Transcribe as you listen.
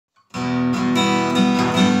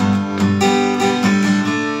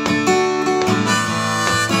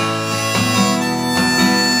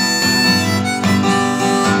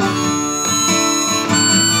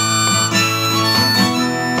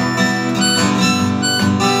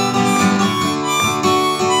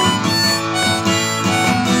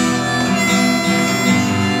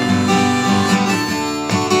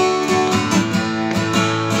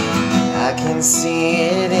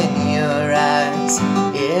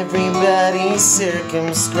Everybody's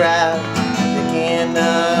circumscribed, picking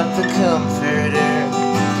up the comforter,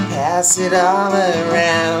 pass it all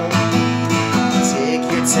around. Take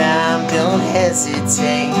your time, don't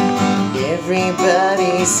hesitate.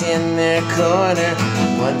 Everybody's in their corner,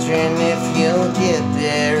 wondering if you'll get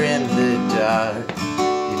there in the dark.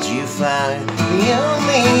 Did you find the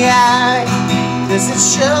only eye? Does it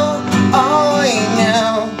show all we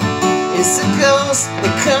know? It's a ghost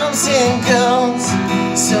that comes and goes.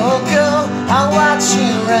 So go, I'll watch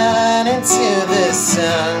you run into the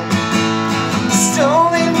sun.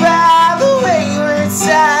 Stolen by the wayward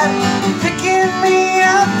side, picking me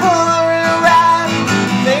up for a ride.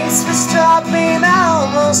 Thanks for stopping, I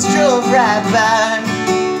almost drove right by.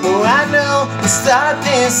 Oh, I know to start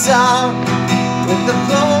this song with the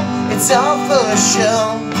poem, it's all for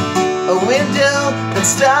show. A window that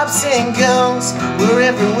stops and goes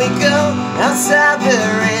wherever we go, outside the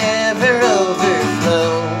river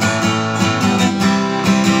overflows.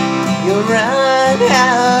 You'll run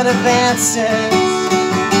out of answers,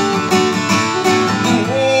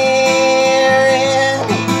 hearing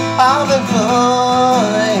all the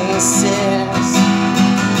voices.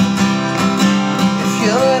 If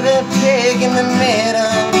you're the pig in the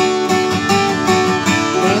middle,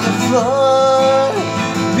 may the floor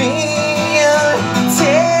be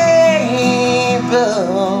table.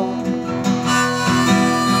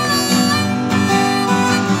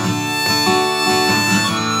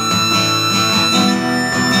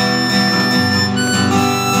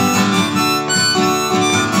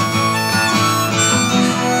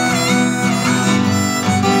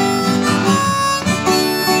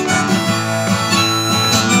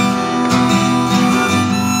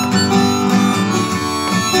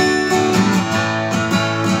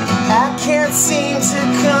 Can't seem to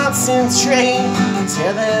concentrate.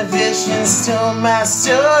 Television stole my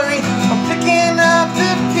story. I'm picking up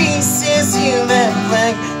the pieces you left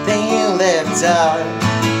blank, then you left dark.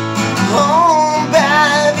 Home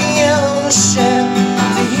by the ocean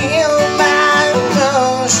to heal my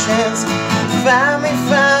emotions. Finally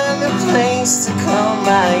find a place to call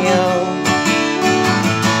my own.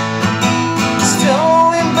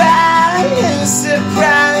 Stolen by a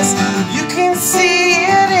surprise. You can see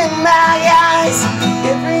it in my eyes.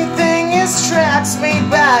 Everything is tracks made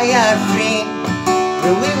by our feet,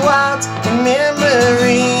 where we walked in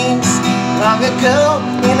memories long ago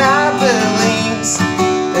in our beliefs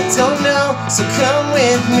that don't know. So come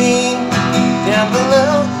with me down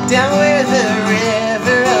below, down where the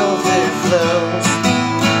river overflows.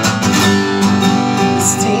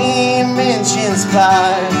 This dimension's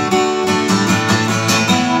part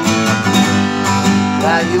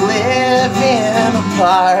while you living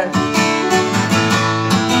apart.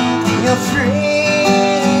 You'll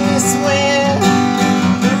freeze when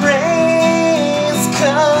the rains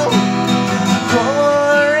come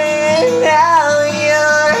pouring out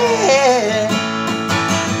your head.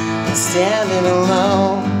 And standing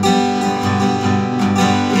alone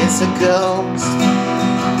is a ghost,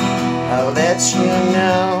 I'll let you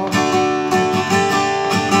know.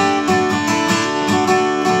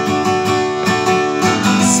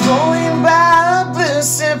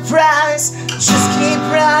 Surprise, just keep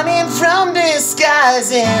running from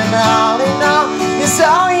disguise, and all in all is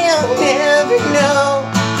all you'll never know.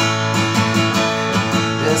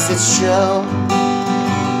 Does it show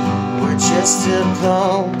we're just a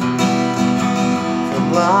poem from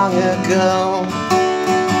long ago?